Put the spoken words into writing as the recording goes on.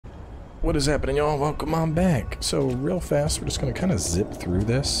What is happening, y'all? Welcome on back. So, real fast, we're just gonna kind of zip through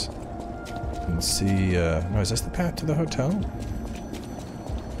this and see, no, is this the path to the hotel?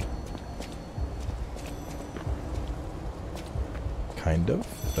 Kind of,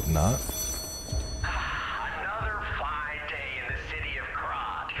 but not. Another fine day in the city of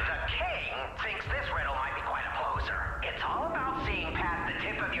Krat. The king thinks this riddle might be quite a closer. It's all about seeing past the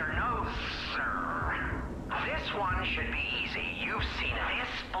tip of your nose, sir. This one should be easy. You've seen it. This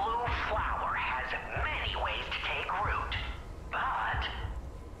blue flower has many ways to take root, but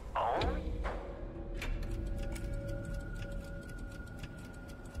only...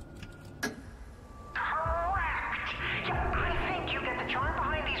 Correct! Yeah, I think you get the charm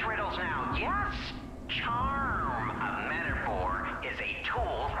behind these riddles now. Yes? Charm, a metaphor, is a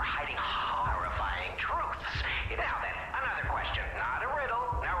tool for hiding horrifying truths. Now then, another question. Not a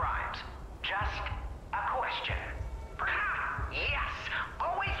riddle, no rhymes. Just a question. Yes!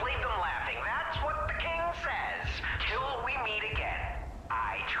 Always leave them laughing. That's what the king says. Till we meet again.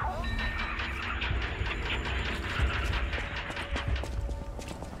 I told...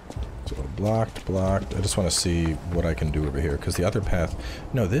 So, blocked, blocked. I just want to see what I can do over here, because the other path...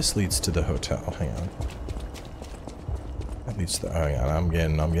 No, this leads to the hotel. Hang on. That leads to the... Hang on, I'm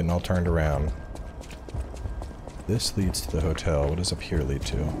getting all turned around. This leads to the hotel. What does up here lead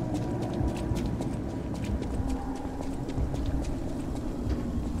to?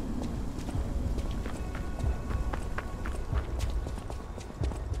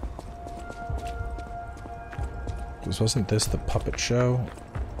 Wasn't this the puppet show?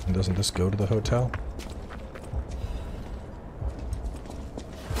 And doesn't this go to the hotel?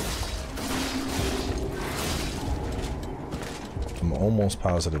 I'm almost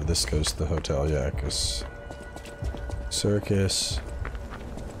positive this goes to the hotel, yeah, because circus.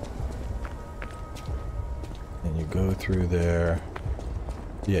 And you go through there.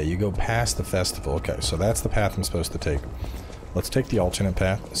 Yeah, you go past the festival. Okay, so that's the path I'm supposed to take. Let's take the alternate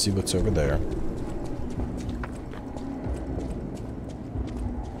path, see what's over there.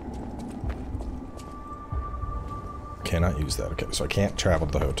 Cannot use that. Okay, so I can't travel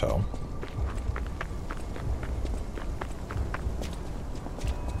to the hotel.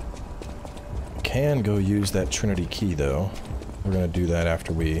 Can go use that Trinity key, though. We're gonna do that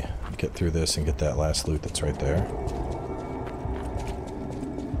after we get through this and get that last loot that's right there.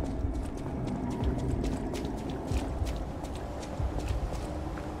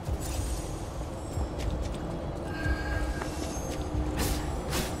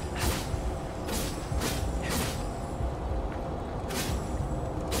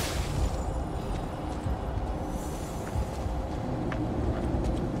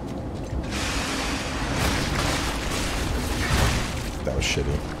 That was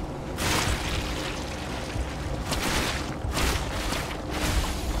shitty.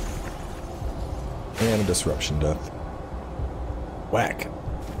 And a disruption death. Whack.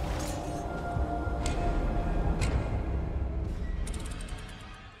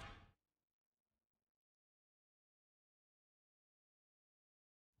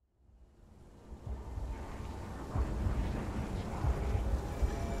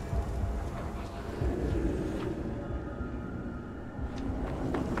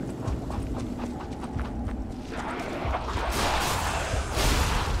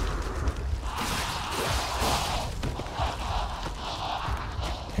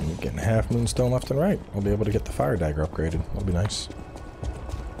 Getting half moonstone left and right. I'll be able to get the fire dagger upgraded. That'll be nice.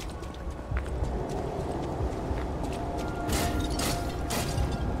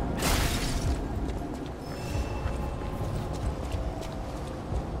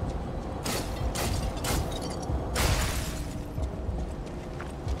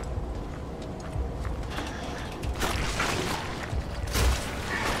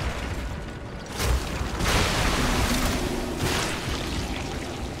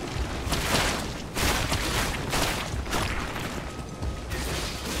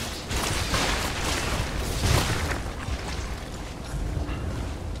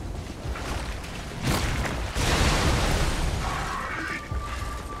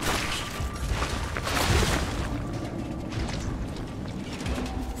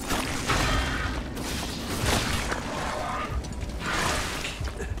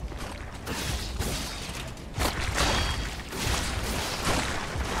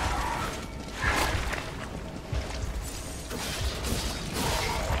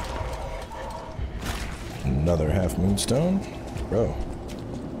 Another half moonstone. Bro.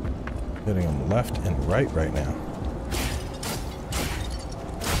 Hitting them left and right now.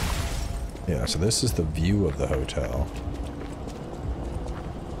 Yeah, so this is the view of the hotel.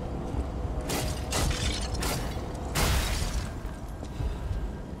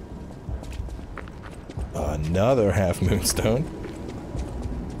 Another half moonstone.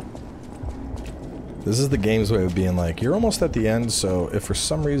 This is the game's way of being like, you're almost at the end, so if for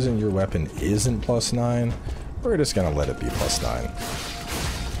some reason your weapon isn't +9, we're just gonna let it be +9.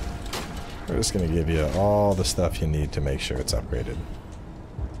 We're just gonna give you all the stuff you need to make sure it's upgraded.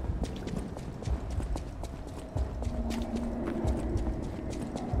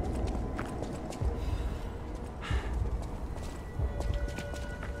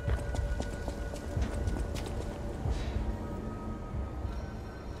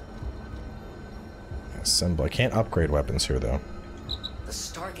 Assemble. I can't upgrade weapons here though. The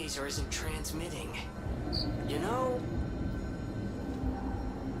Stargazer isn't transmitting. You know...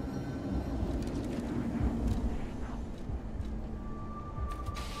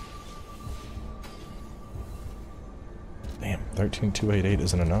 Damn, 13,288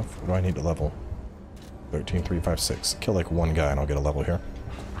 isn't enough. What do I need to level? 13,356. Kill like one guy and I'll get a level here.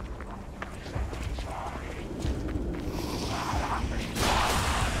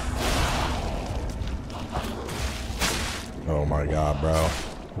 Oh my god, bro.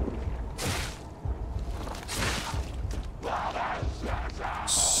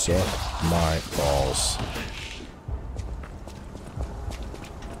 Suck my balls.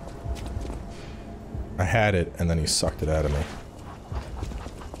 I had it, and then he sucked it out of me.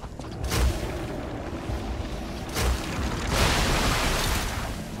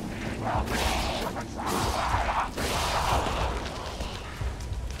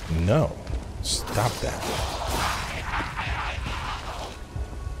 No. Stop that.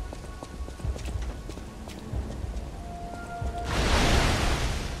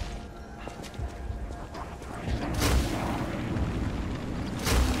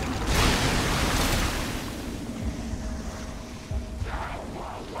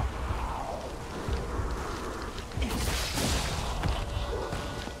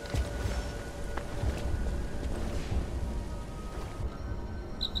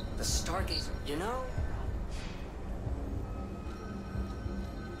 The Stargazer, you know?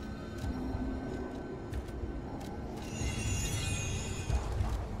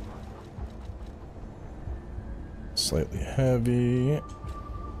 Slightly heavy.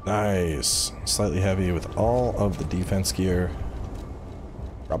 Nice. Slightly heavy with all of the defense gear.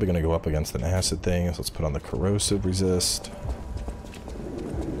 Probably going to go up against an acid thing, so let's put on the corrosive resist.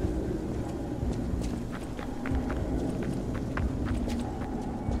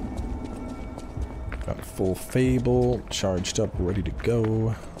 Got full Fable, charged up, ready to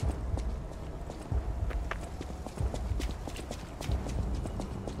go.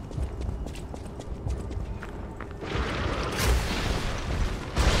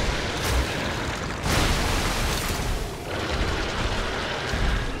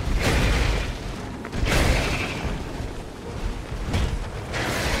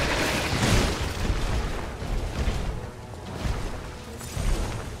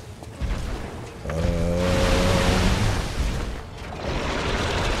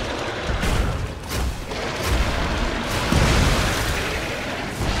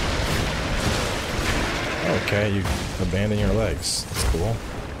 Okay, you abandon your legs. That's cool.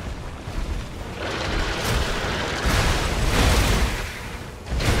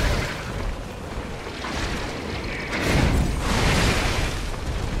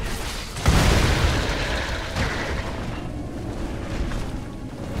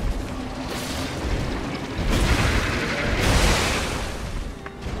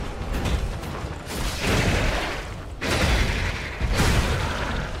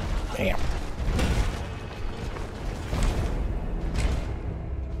 Damn.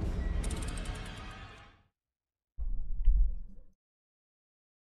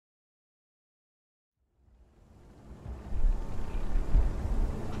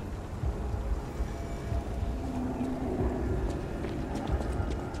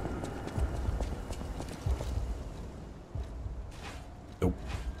 Nope.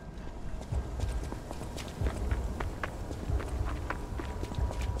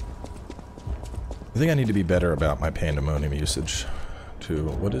 I think I need to be better about my pandemonium usage too.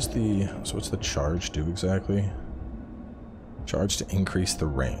 What is the... so what's the charge do exactly? Charge to increase the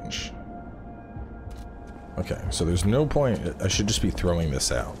range. Okay, so there's no point... I should just be throwing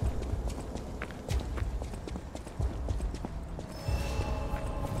this out.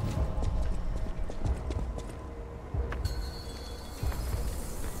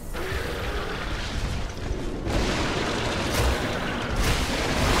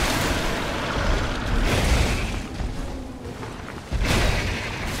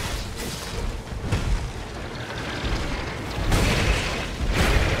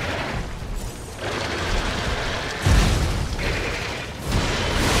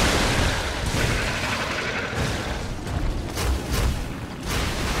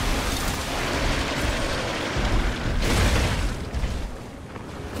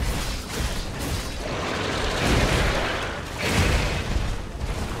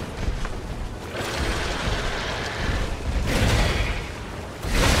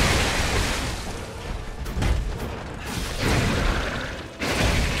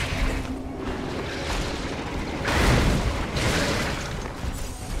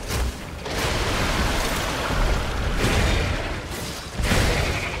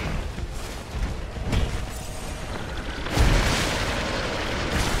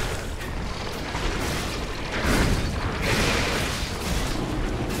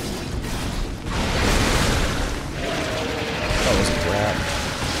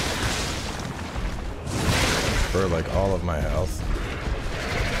 restore like all of my health.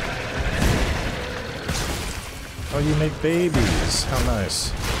 Oh, you make babies. How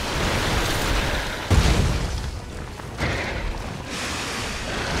nice.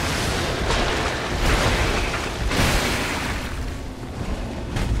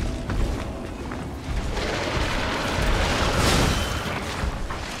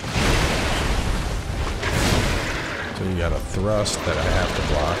 So you got a thrust that I have to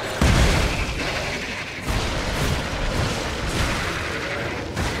block.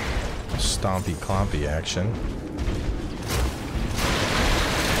 Stompy clompy action.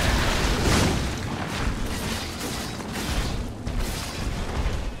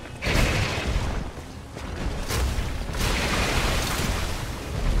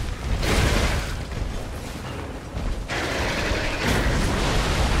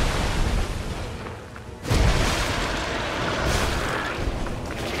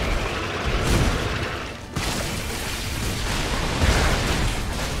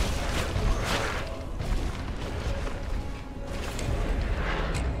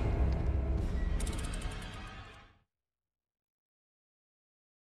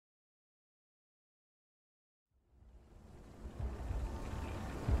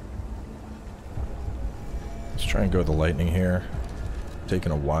 Let's try and go with the lightning here.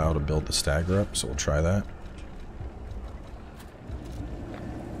 Taking a while to build the stagger up, so we'll try that.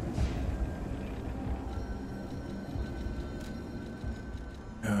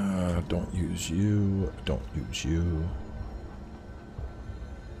 Don't use you. Don't use you.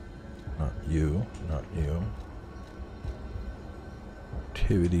 Not you. Not you.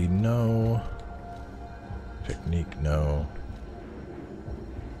 Activity, no. Technique, no.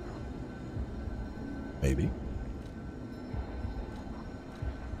 Maybe.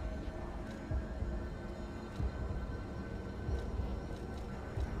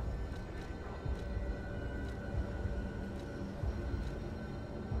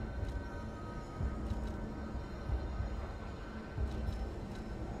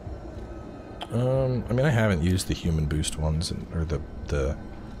 I mean, I haven't used the human boost ones, or the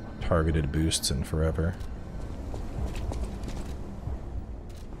targeted boosts in forever.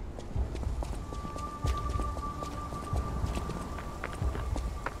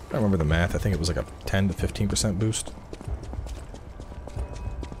 I don't remember the math. I think it was like a 10 to 15% boost.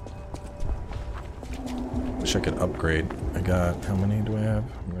 Wish I could upgrade. I got, how many do I have?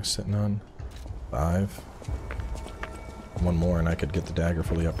 Am I sitting on? 5. One more and I could get the dagger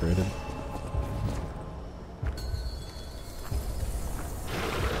fully upgraded.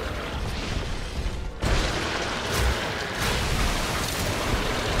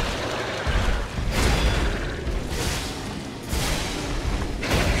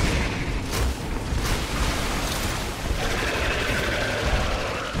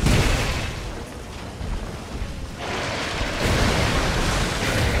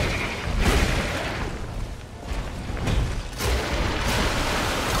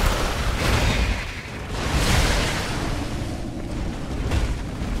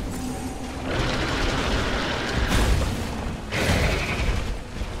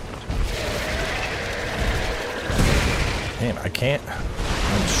 Man, I can't.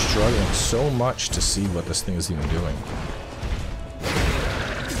 I'm struggling so much to see what this thing is even doing.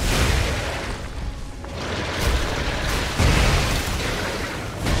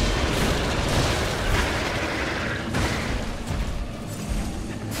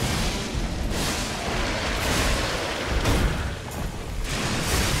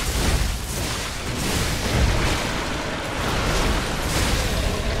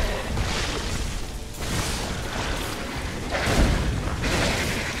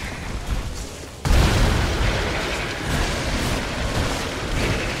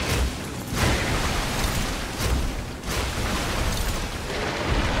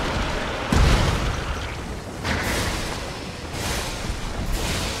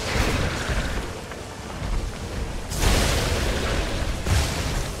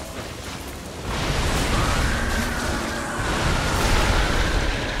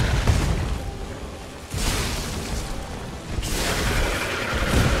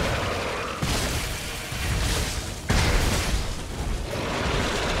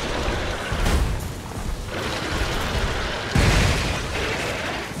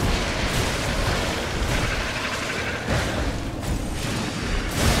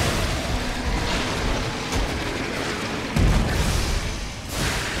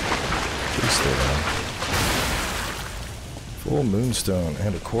 Full moonstone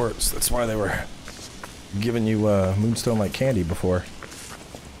and a quartz. That's why they were giving you moonstone like candy before.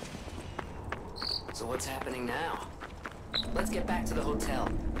 So what's happening now? Let's get back to the hotel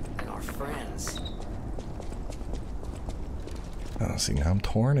and our friends. Oh, see, now I'm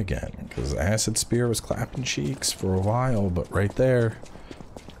torn again, because Acid Spear was clapping cheeks for a while, but right there,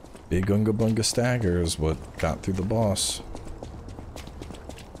 Big Unga Bunga Stagger is what got through the boss.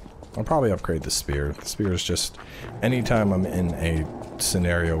 I'll probably upgrade the Spear. The Spear is just, anytime I'm in a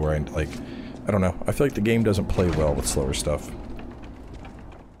scenario where I don't know, I feel like the game doesn't play well with slower stuff.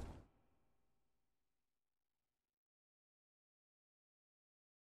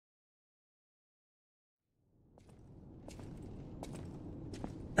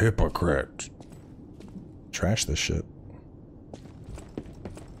 Hypocrite. Trash this shit.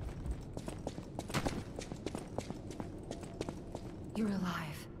 You're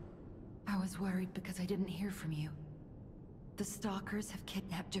alive. I was worried because I didn't hear from you. The stalkers have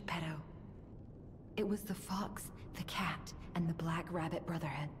kidnapped Geppetto. It was the fox, the cat, and the Black Rabbit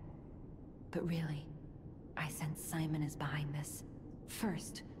Brotherhood. But really, I sense Simon is behind this.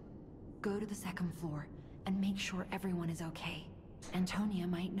 First, go to the second floor and make sure everyone is okay. Antonia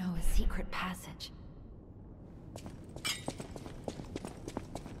might know a secret passage.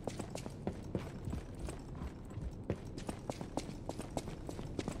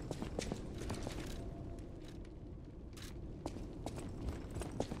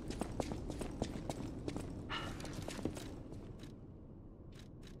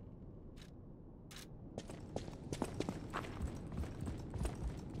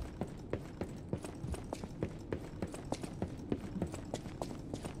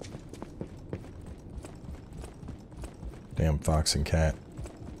 Damn fox and cat.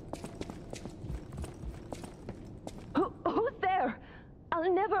 Who's there?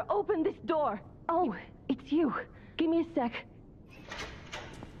 I'll never open this door. Oh, it's you. Give me a sec.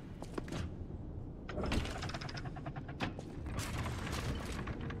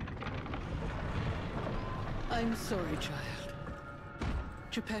 I'm sorry, child.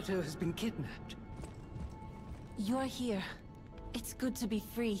 Geppetto has been kidnapped. You're here. It's good to be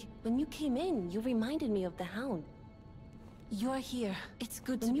free. When you came in, you reminded me of the Hound. You're here. It's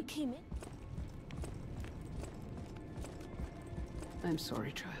good when you came in. I'm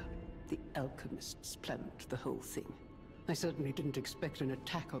sorry, child. The alchemists planned the whole thing. I certainly didn't expect an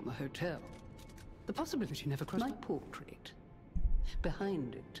attack on the hotel. The possibility never crossed my portrait.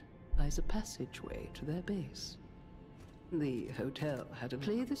 Behind it lies a passageway to their base. The hotel had to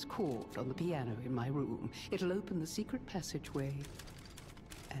play this chord on the piano in my room. It'll open the secret passageway,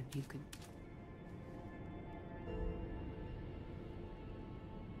 and you can...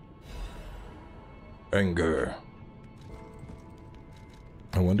 Anger.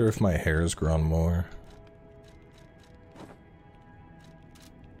 I wonder if my hair has grown more.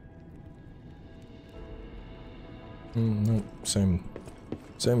 Nope, same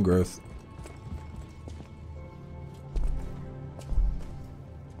growth.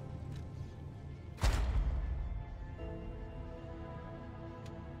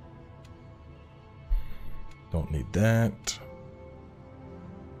 Don't need that.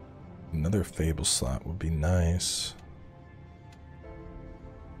 Another Fable slot would be nice.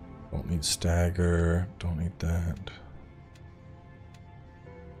 Don't need Stagger. Don't need that.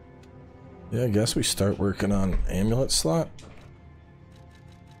 Yeah, I guess we start working on Amulet slot.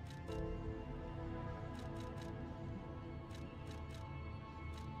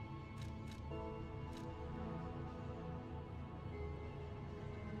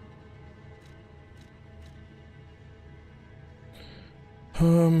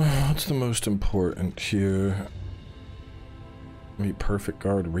 What's the most important here? Maybe Perfect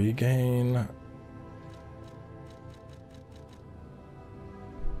Guard Regain.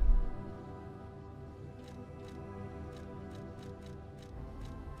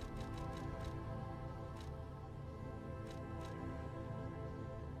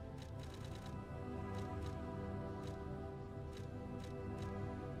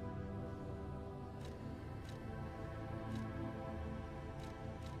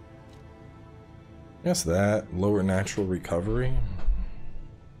 Yes, that. Lower natural recovery.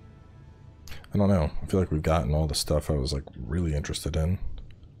 I don't know. I feel like we've gotten all the stuff I was like really interested in.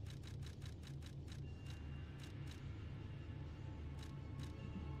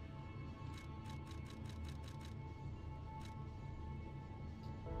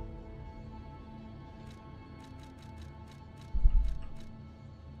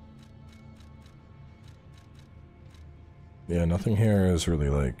 Yeah, nothing here is really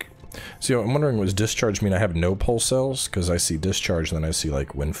like... See, I'm wondering, was discharge mean I have no pulse cells? Because I see discharge, and then I see,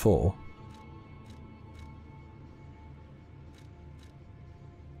 like, when full.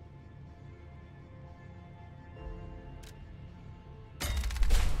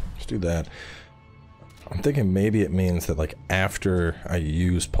 Let's do that. I'm thinking maybe it means that, like, after I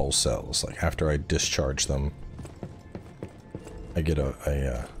use pulse cells, like, after I discharge them, I I get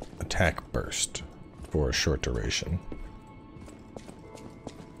a attack burst for a short duration.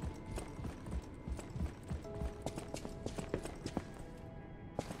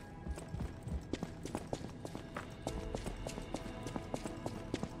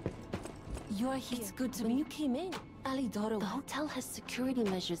 You're here. It's good to when you came in. Alidoro, the hotel has security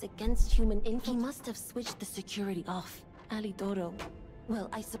measures against human infiltration. He must have switched the security off. Alidoro. Well,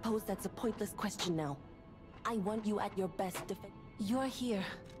 I suppose that's a pointless question now. I want you at your best defense. You're here.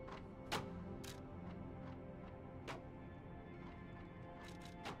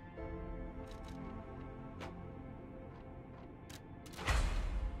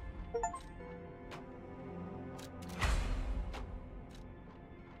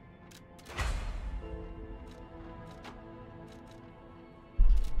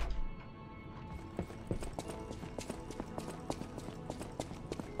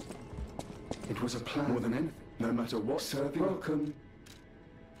 It was a plan more than anything. No matter what, serving welcome.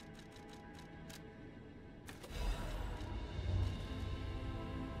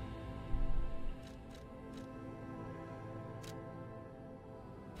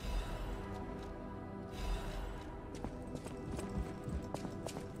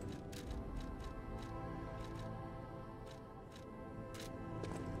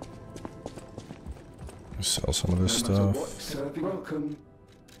 Sell some of this stuff. Serving welcome.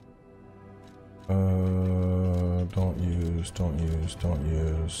 Don't use, don't use, don't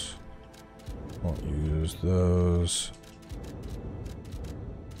use. Don't use those.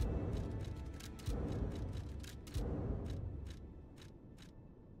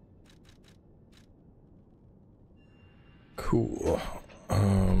 Cool.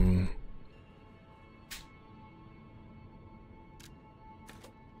 I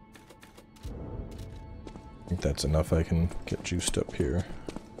think that's enough. I can get juiced up here.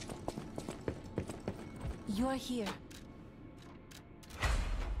 You're here.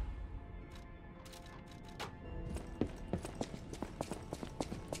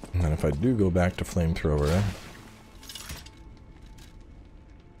 And then if I do go back to flamethrower,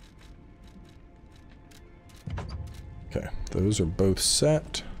 okay, those are both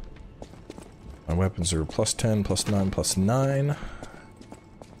set. My weapons are +10, +9, +9. I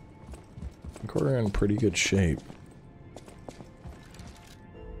think we're in pretty good shape.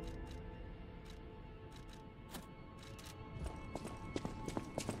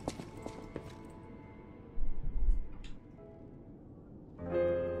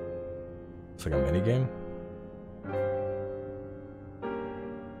 It's like a mini game.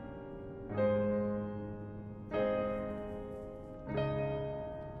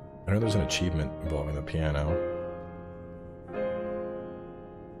 I know there's an achievement involving the piano.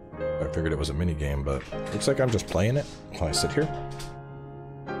 I figured it was a mini game, but looks like I'm just playing it while I sit here.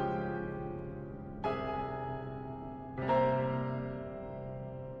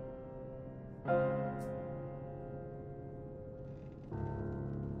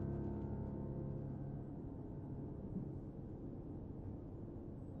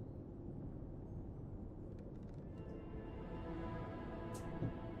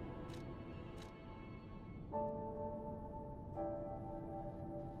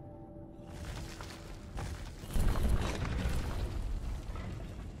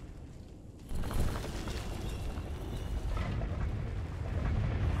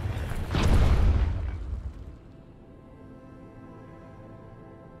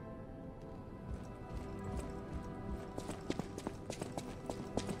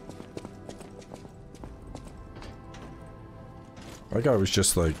 Like I was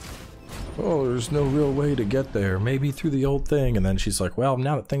just like, oh, there's no real way to get there. Maybe through the old thing. And then she's like, well,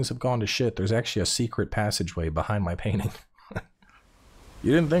 now that things have gone to shit, there's actually a secret passageway behind my painting.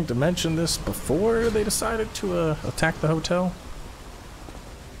 You didn't think to mention this before they decided to attack the hotel?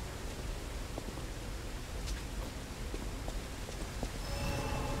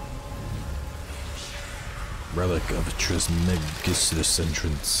 Relic of Trismegistus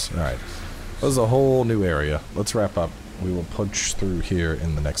entrance. Alright. This is a whole new area. Let's wrap up. We will punch through here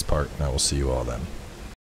in the next part, and I will see you all then.